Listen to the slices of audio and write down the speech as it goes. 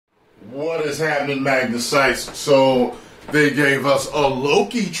is happening, Magnus sites? So they gave us a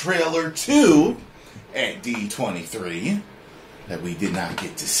Loki trailer too at D23 that we did not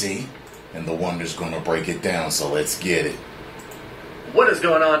get to see, and the Wonder's gonna break it down, so let's get it. What is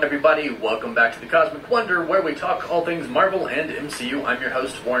going on, everybody? Welcome back to the Cosmic Wonder, where we talk all things Marvel and MCU. I'm your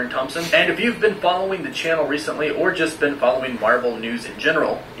host, Warren Thompson, and if you've been following the channel recently, or just been following Marvel news in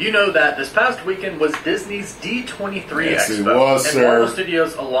general, you know that this past weekend was Disney's D23 Yes, Expo, it was, and sir. Marvel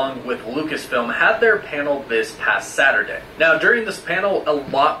Studios, along with Lucasfilm, had their panel this past Saturday. Now, during this panel, a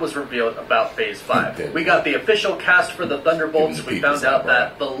lot was revealed about Phase 5. We got the official cast for the Thunderbolts. We found out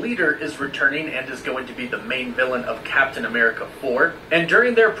that the leader is returning and is going to be the main villain of Captain America 4. And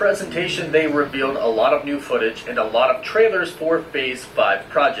during their presentation, they revealed a lot of new footage and a lot of trailers for Phase 5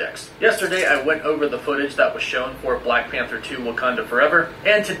 projects. Yesterday, I went over the footage that was shown for Black Panther 2 Wakanda Forever,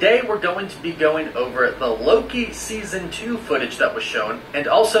 and today we're going to be going over the Loki Season 2 footage that was shown, and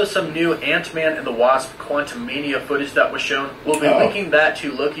also some new Ant-Man and the Wasp Quantumania footage that was shown. We'll be linking that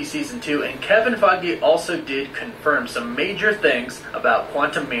to Loki Season 2, and Kevin Feige also did confirm some major things about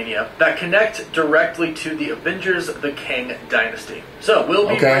Quantumania that connect directly to the Avengers the Kang Dynasty. So, we'll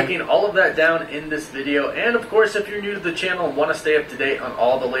be breaking all of that down in this video, and of course, if you're new to the channel and want to stay up to date on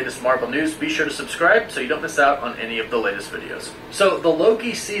all the latest Marvel news, be sure to subscribe so you don't miss out on any of the latest videos. So, the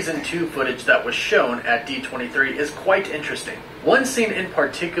Loki Season 2 footage that was shown at D23 is quite interesting. One scene in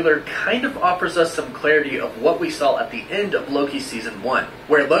particular kind of offers us some clarity of what we saw at the end of Loki Season 1,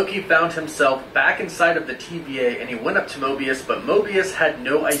 where Loki found himself back inside of the TVA and he went up to Mobius, but Mobius had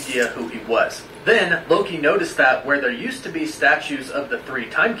no idea who he was. Then, Loki noticed that where there used to be statues of the three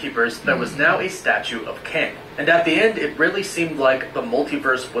Timekeepers, there was now a statue of Kang. And at the end, it really seemed like the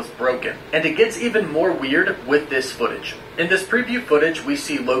multiverse was broken. And it gets even more weird with this footage. In this preview footage, we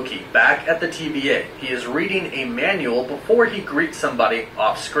see Loki back at the TVA. He is reading a manual before he greets somebody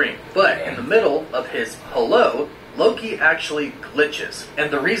off screen. But in the middle of his hello, Loki actually glitches.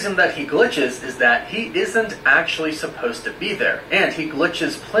 And the reason that he glitches is that he isn't actually supposed to be there. And he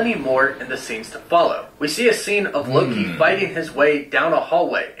glitches plenty more in the scenes to follow. We see a scene of Loki fighting his way down a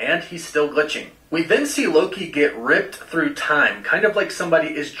hallway, and he's still glitching. We then see Loki get ripped through time, kind of like somebody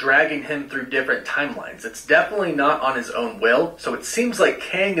is dragging him through different timelines. It's definitely not on his own will, so it seems like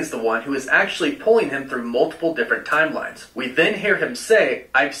Kang is the one who is actually pulling him through multiple different timelines. We then hear him say,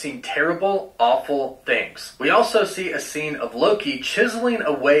 "I've seen terrible, awful things." We also see a scene of Loki chiseling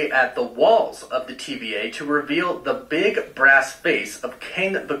away at the walls of the TVA to reveal the big brass face of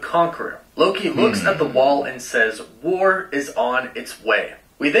Kang the Conqueror. Loki looks at the wall and says, "War is on its way."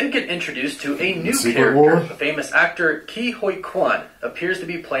 We then get introduced to a new character. The famous actor Ki Hoi Kwan appears to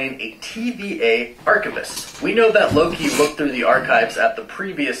be playing a TVA archivist. We know that Loki looked through the archives at the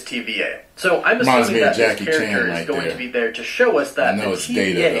previous TVA. So I'm assuming that this character is going to be there to show us that the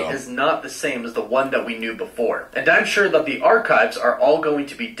TVA is not the same as the one that we knew before. And I'm sure that the archives are all going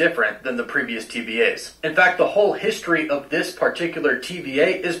to be different than the previous TVAs. In fact, the whole history of this particular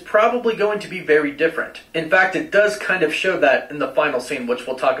TVA is probably going to be very different. In fact, it does kind of show that in the final scene, which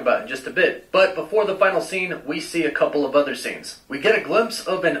we'll talk about in just a bit. But before the final scene, we see a couple of other scenes. We get a glimpse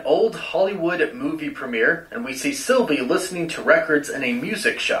of an old Hollywood movie premiere, and we see Sylvie listening to records in a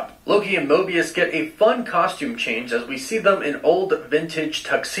music shop. Loki and Mobius get a fun costume change as we see them in old vintage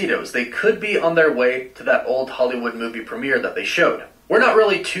tuxedos. They could be on their way to that old Hollywood movie premiere that they showed. We're not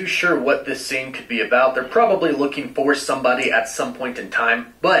really too sure what this scene could be about. They're probably looking for somebody at some point in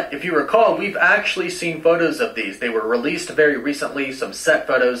time. But if you recall, we've actually seen photos of these. They were released very recently, some set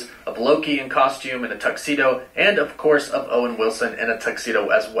photos of Loki in costume in a tuxedo, and of course of Owen Wilson in a tuxedo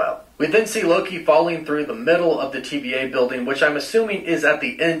as well. We then see Loki falling through the middle of the TVA building, which I'm assuming is at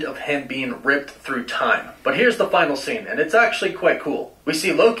the end of him being ripped through time. But here's the final scene, and it's actually quite cool. We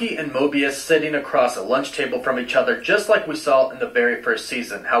see Loki and Mobius sitting across a lunch table from each other, just like we saw in the very first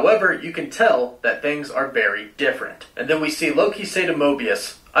season. However, you can tell that things are very different. And then we see Loki say to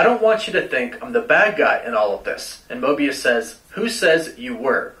Mobius, "I don't want you to think I'm the bad guy in all of this." And Mobius says, "Who says you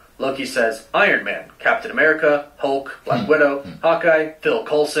were?" Loki says, "Iron Man, Captain America, Hulk, Black Widow, Hawkeye, Phil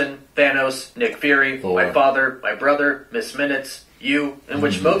Coulson, Thanos, Nick Fury, my father, my brother, Miss Minutes, you," in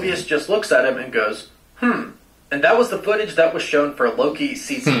which Mobius just looks at him and goes, And that was the footage that was shown for Loki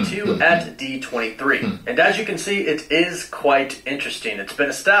Season 2 at D23. And as you can see, it is quite interesting. It's been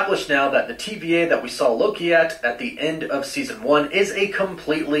established now that the TVA that we saw Loki at the end of Season 1 is a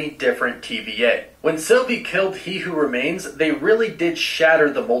completely different TVA. When Sylvie killed He Who Remains, they really did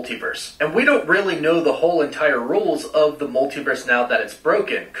shatter the multiverse. And we don't really know the whole entire rules of the multiverse now that it's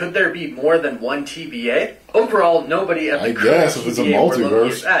broken. Could there be more than one TVA? Overall, nobody at the current TVA where Loki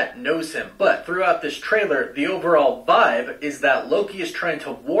is at knows him. But throughout this trailer, the overall vibe is that Loki is trying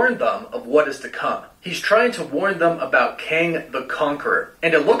to warn them of what is to come. He's trying to warn them about Kang the Conqueror.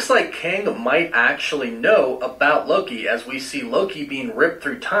 And it looks like Kang might actually know about Loki. As we see Loki being ripped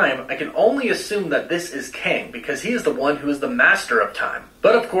through time, I can only assume that this is Kang, because he is the one who is the master of time.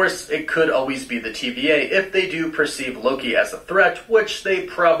 But of course, it could always be the TVA if they do perceive Loki as a threat, which they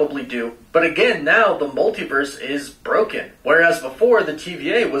probably do. But again, now the multiverse is broken. Whereas before, the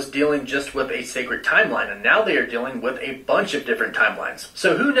TVA was dealing just with a sacred timeline, and now they are dealing with a bunch of different timelines.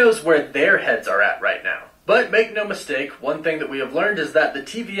 So who knows where their heads are at right now. But make no mistake, one thing that we have learned is that the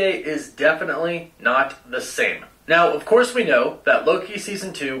TVA is definitely not the same. Now, of course we know that Loki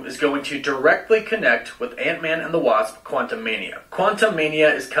Season 2 is going to directly connect with Ant-Man and the Wasp: Quantumania.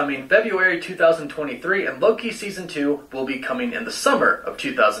 Quantumania is coming February 2023, and Loki Season 2 will be coming in the summer of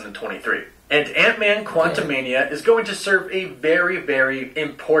 2023. And Ant-Man Quantumania is going to serve a very, very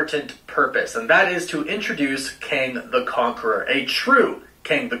important purpose, and that is to introduce Kang the Conqueror, a true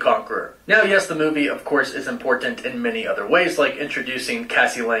Kang the Conqueror. Now, yes, the movie, of course, is important in many other ways, like introducing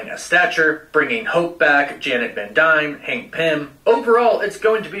Cassie Lang as Stature, bringing Hope back, Janet Van Dyne, Hank Pym. Overall, it's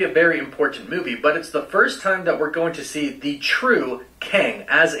going to be a very important movie, but it's the first time that we're going to see the true Kang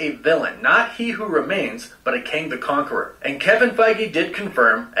as a villain. Not He Who Remains, but a Kang the Conqueror. And Kevin Feige did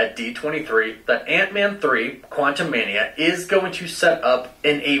confirm at D23 that Ant-Man 3, Quantumania, is going to set up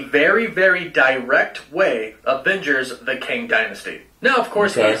in a very, very direct way Avengers: The Kang Dynasty. Now, of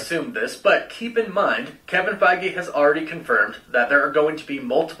course, we assumed this, but keep in mind, Kevin Feige has already confirmed that there are going to be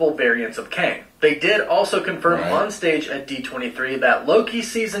multiple variants of Kang. They did also confirm on stage at D23 that Loki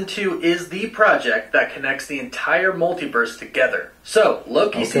Season 2 is the project that connects the entire multiverse together. So,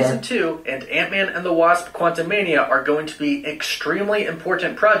 Loki Season 2 and Ant-Man and the Wasp: Quantumania are going to be extremely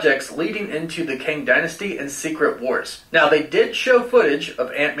important projects leading into the Kang Dynasty and Secret Wars. Now, they did show footage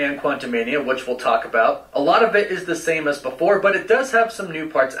of Ant-Man Quantumania, which we'll talk about. A lot of it is the same as before, but it does have some new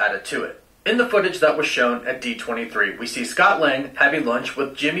parts added to it. In the footage that was shown at D23, we see Scott Lang having lunch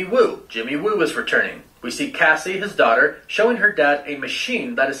with Jimmy Woo. Jimmy Woo is returning. We see Cassie, his daughter, showing her dad a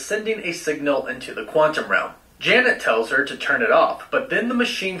machine that is sending a signal into the quantum realm. Janet tells her to turn it off, but then the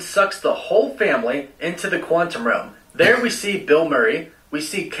machine sucks the whole family into the quantum realm. There we see Bill Murray. We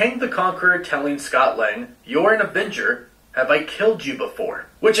see Kang the Conqueror telling Scott Lang, "You're an Avenger. Have I killed you before?"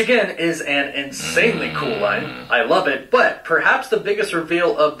 Which again is an insanely cool line. I love it, but perhaps the biggest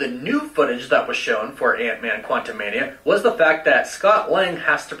reveal of the new footage that was shown for Ant-Man Quantumania was the fact that Scott Lang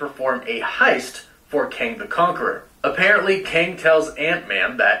has to perform a heist for Kang the Conqueror. Apparently, Kang tells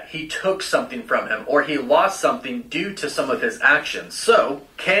Ant-Man that he took something from him, or he lost something due to some of his actions. So,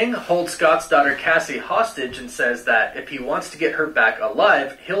 Kang holds Scott's daughter Cassie hostage and says that if he wants to get her back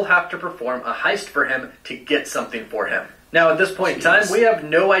alive, he'll have to perform a heist for him to get something for him. Now, at this point in time, we have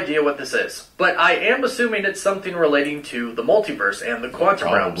no idea what this is. But I am assuming it's something relating to the multiverse and the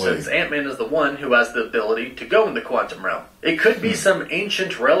quantum realm, since Ant-Man is the one who has the ability to go in the quantum realm. It could be some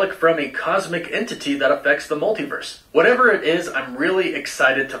ancient relic from a cosmic entity that affects the multiverse. Whatever it is, I'm really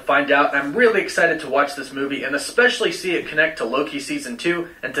excited to find out. I'm really excited to watch this movie, and especially see it connect to Loki Season 2,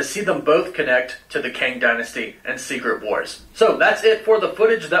 and to see them both connect to the Kang Dynasty and Secret Wars. So that's it for the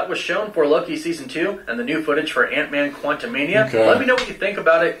footage that was shown for Loki Season 2, and the new footage for Ant-Man Quantumania. Let me know what you think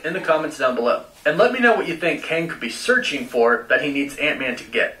about it in the comments down below. And let me know what you think Kang could be searching for that he needs Ant-Man to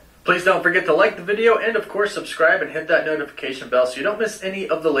get. Please don't forget to like the video, and of course subscribe and hit that notification bell so you don't miss any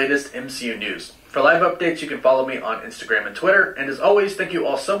of the latest MCU news. For live updates, you can follow me on Instagram and Twitter. And as always, thank you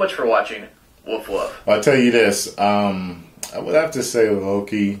all so much for watching. Woof woof. I'll tell you this. I would have to say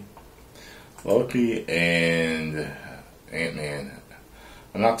Loki and Ant-Man,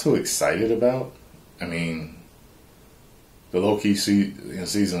 I'm not too excited about. I mean, the Loki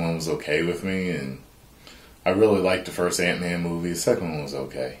season 1 was okay with me, and I really liked the first Ant-Man movie. The second one was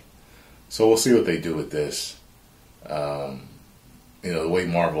okay. So we'll see what they do with this. You know, the way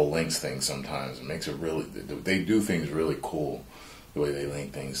Marvel links things sometimes, it makes it really, they do things really cool, the way they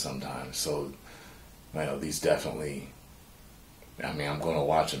link things sometimes. So, you know, these definitely, I mean, I'm going to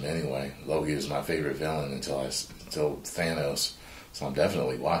watch them anyway. Loki is my favorite villain until Thanos, so I'm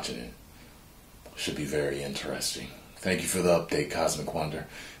definitely watching it. Should be very interesting. Thank you for the update, Cosmic Wonder.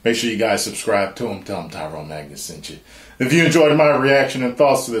 Make sure you guys subscribe to him. Tell him Tyrone Magnus sent you. If you enjoyed my reaction and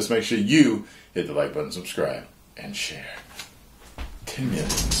thoughts to this, make sure you hit the like button, subscribe, and share. 10 million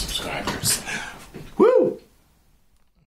subscribers. Woo!